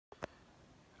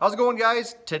How's it going,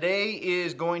 guys? Today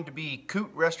is going to be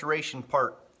COOT restoration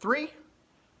part 3. As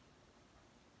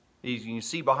you can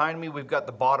see behind me, we've got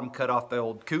the bottom cut off the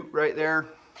old COOT right there.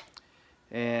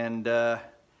 And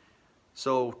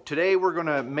so today we're going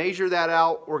to measure that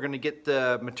out. We're going to get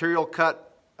the material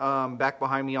cut back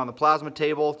behind me on the plasma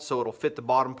table so it'll fit the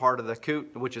bottom part of the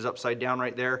COOT, which is upside down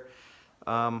right there.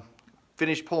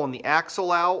 Finish pulling the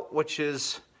axle out, which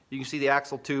is, you can see the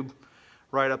axle tube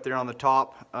right up there on the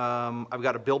top. I've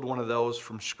got to build one of those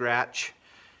from scratch.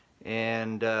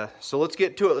 And so let's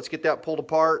get to it. Let's get that pulled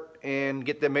apart and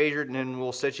get them measured, and then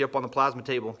we'll set you up on the plasma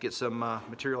table, get some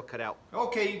material cut out.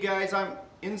 Okay, you guys, I'm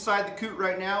inside the COOT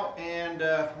right now, and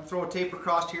I'm throwing tape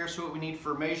across here so what we need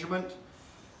for measurement.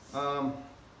 So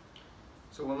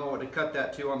we'll know what to cut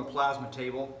that to on the plasma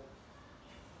table.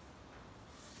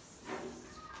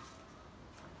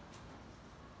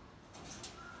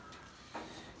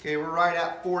 Okay, we're right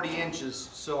at 40 inches.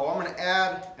 So I'm going to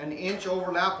add an inch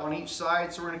overlap on each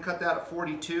side. So we're going to cut that at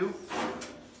 42.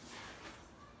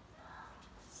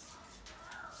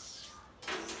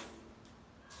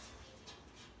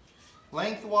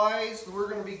 Lengthwise, we're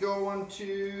going to be going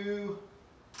to,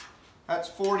 that's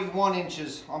 41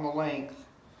 inches on the length.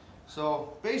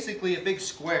 So basically a big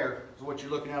square is what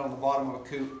you're looking at on the bottom of a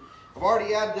COOT. I've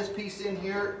already added this piece in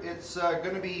here. It's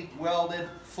going to be welded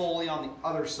fully on the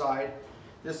other side.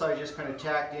 This I just kind of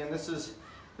tacked in. This is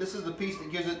the piece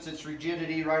that gives it its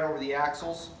rigidity right over the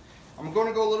axles. I'm going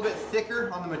to go a little bit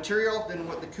thicker on the material than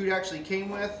what the COOT actually came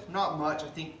with. Not much. I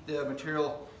think the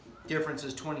material difference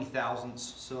is 20 thousandths,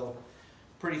 so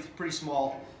pretty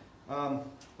small.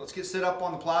 Let's get set up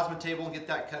on the plasma table and get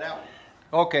that cut out.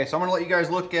 Okay, so I'm going to let you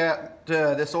guys look at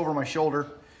this over my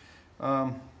shoulder.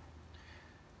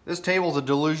 This table is a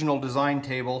delusional design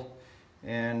table,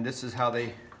 and this is how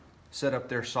they set up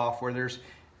their software.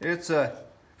 It's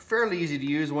fairly easy to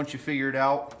use once you figure it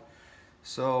out.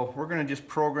 So we're going to just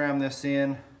program this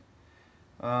in.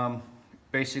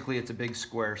 Basically it's a big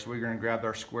square, so we're going to grab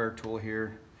our square tool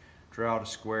here, draw out a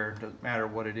square, doesn't matter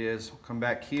what it is. We'll come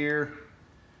back here.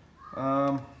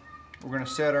 We're going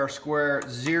to set our square at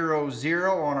 0,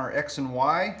 0 on our X and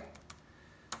Y.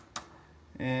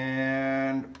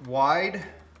 And wide,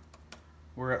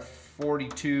 we're at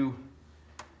 42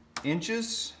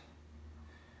 inches.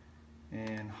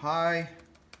 And high,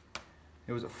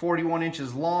 it was at 41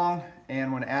 inches long, and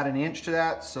I'm going to add an inch to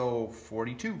that, so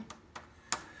 42.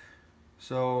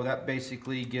 So that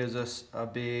basically gives us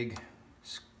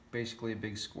basically a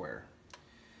big square.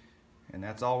 And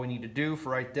that's all we need to do for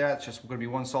right that. It's just going to be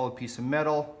one solid piece of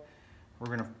metal.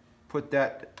 We're going to put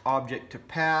that object to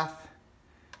path.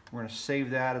 We're going to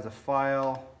save that as a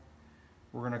file.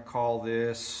 We're going to call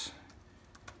this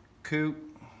COOT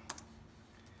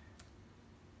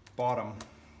bottom.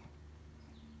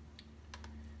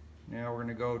 Now we're going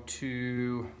to go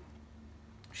to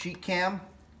sheet cam.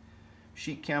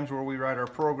 Sheet cam's where we write our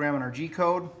program and our G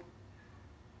code.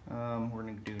 We're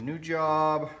going to do new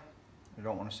job. I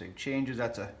don't want to save changes.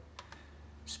 That's a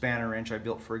spanner wrench I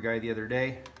built for a guy the other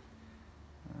day.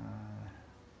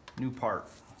 New part.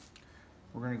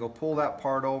 We're going to go pull that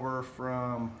part over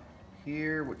from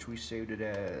here, which we saved it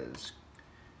as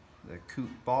the COOT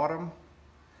bottom.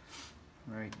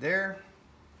 Right there.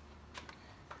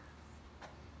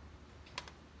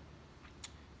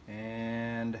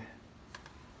 And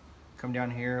come down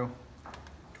here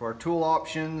to our tool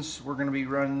options. We're going to be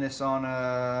running this on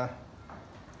a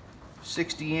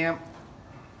 60 amp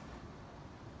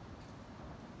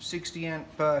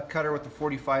cutter with a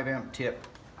 45 amp tip.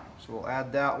 So we'll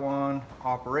add that one.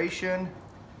 Operation,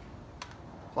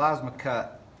 plasma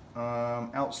cut,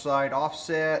 outside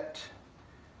offset.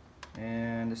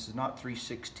 And this is not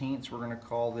 3/16. We're going to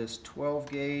call this 12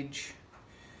 gauge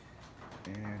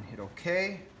and hit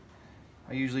OK.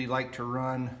 I usually like to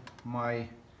run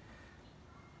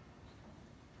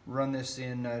this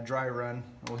in dry run.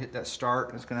 We'll hit that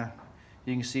start. It's gonna,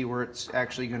 you can see where it's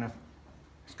actually gonna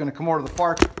come over to the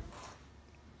far.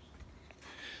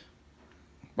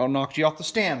 About knocked you off the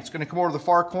stand. It's gonna come over to the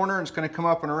far corner and it's gonna come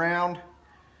up and around.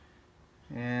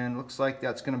 And looks like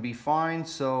that's gonna be fine.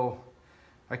 So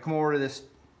I come over to this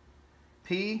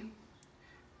P,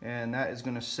 and that is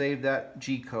going to save that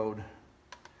G code.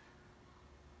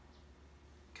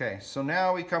 Okay, so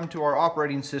now we come to our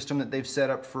operating system that they've set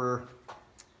up for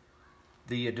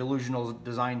the delusional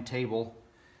design table,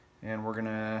 and we're going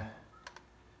to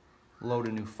load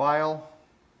a new file.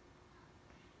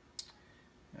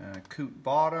 COOT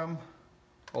bottom,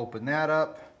 open that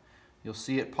up. You'll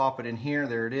see it pop it in here.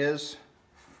 There it is,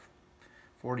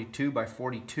 42 by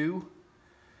 42.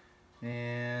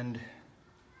 And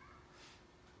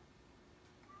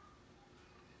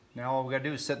Now all we gotta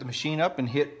do is set the machine up and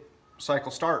hit cycle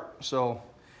start. So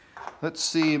let's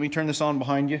see, let me turn this on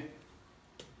behind you.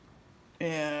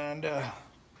 And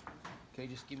okay,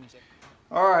 just give me a second.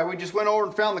 All right, we just went over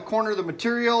and found the corner of the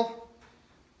material.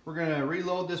 We're gonna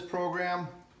reload this program.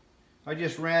 I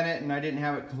just ran it and I didn't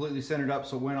have it completely centered up,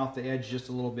 so it went off the edge just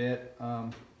a little bit.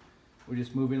 We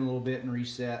just move in a little bit and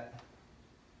reset.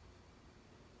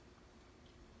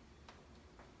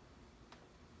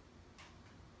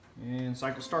 And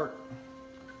cycle start.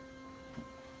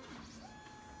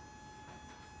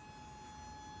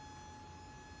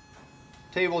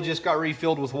 Table just got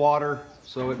refilled with water,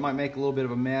 so it might make a little bit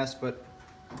of a mess, but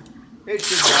it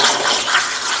should go.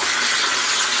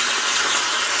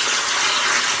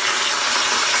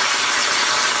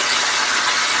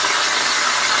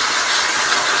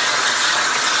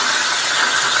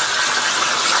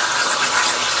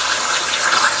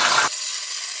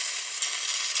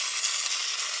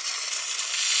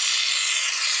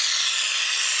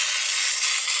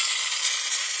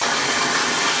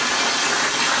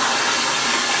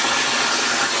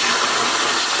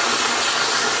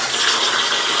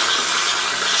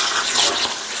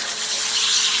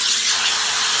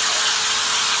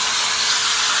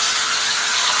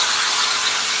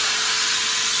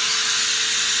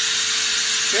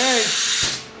 Okay,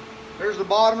 there's the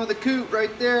bottom of the COOT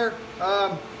right there.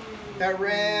 That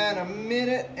ran 1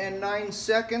 minute and 9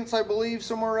 seconds, I believe,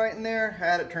 somewhere right in there. I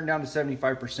had it turned down to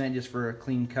 75% just for a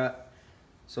clean cut.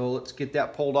 So let's get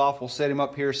that pulled off. We'll set him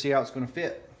up here, see how it's going to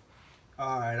fit.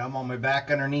 All right, I'm on my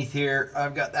back underneath here.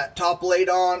 I've got that top laid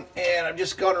on, and I've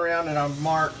just gone around and I've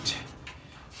marked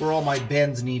where all my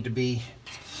bends need to be.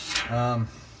 So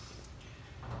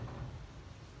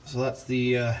that's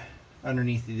the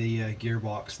underneath the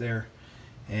gearbox there,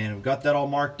 and we've got that all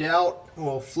marked out.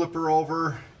 We'll flip her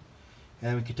over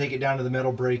and we can take it down to the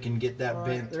metal brake and get that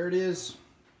bent. There it is.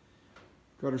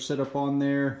 Got her set up on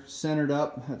there, centered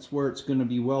up. That's where it's going to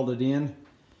be welded in.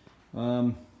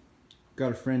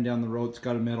 Got a friend down the road that's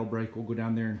got a metal brake. We'll go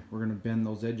down there and we're going to bend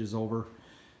those edges over.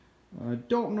 I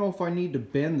don't know if I need to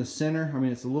bend the center. I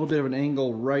mean, it's a little bit of an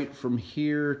angle right from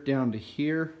here down to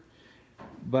here,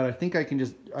 but I think I can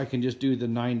just do the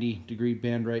 90-degree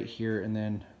bend right here, and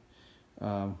then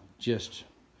just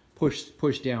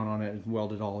push down on it and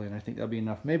weld it all in. I think that'll be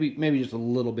enough. Maybe just a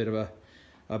little bit of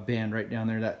a bend right down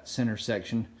there, that center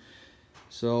section.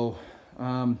 So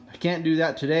I can't do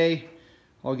that today.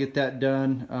 I'll get that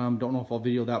done. Don't know if I'll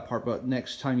video that part, but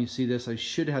next time you see this, I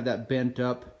should have that bent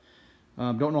up.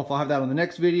 Don't know if I'll have that on the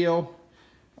next video.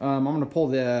 I'm going to pull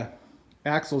the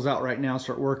axles out right now,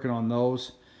 start working on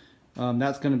those.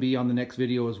 That's going to be on the next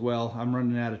video as well. I'm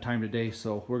running out of time today,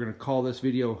 so we're going to call this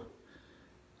video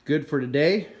good for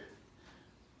today.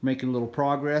 Making a little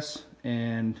progress,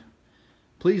 and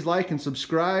please like and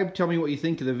subscribe. Tell me what you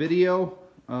think of the video.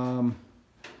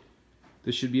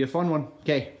 This should be a fun one.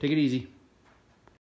 Okay, take it easy.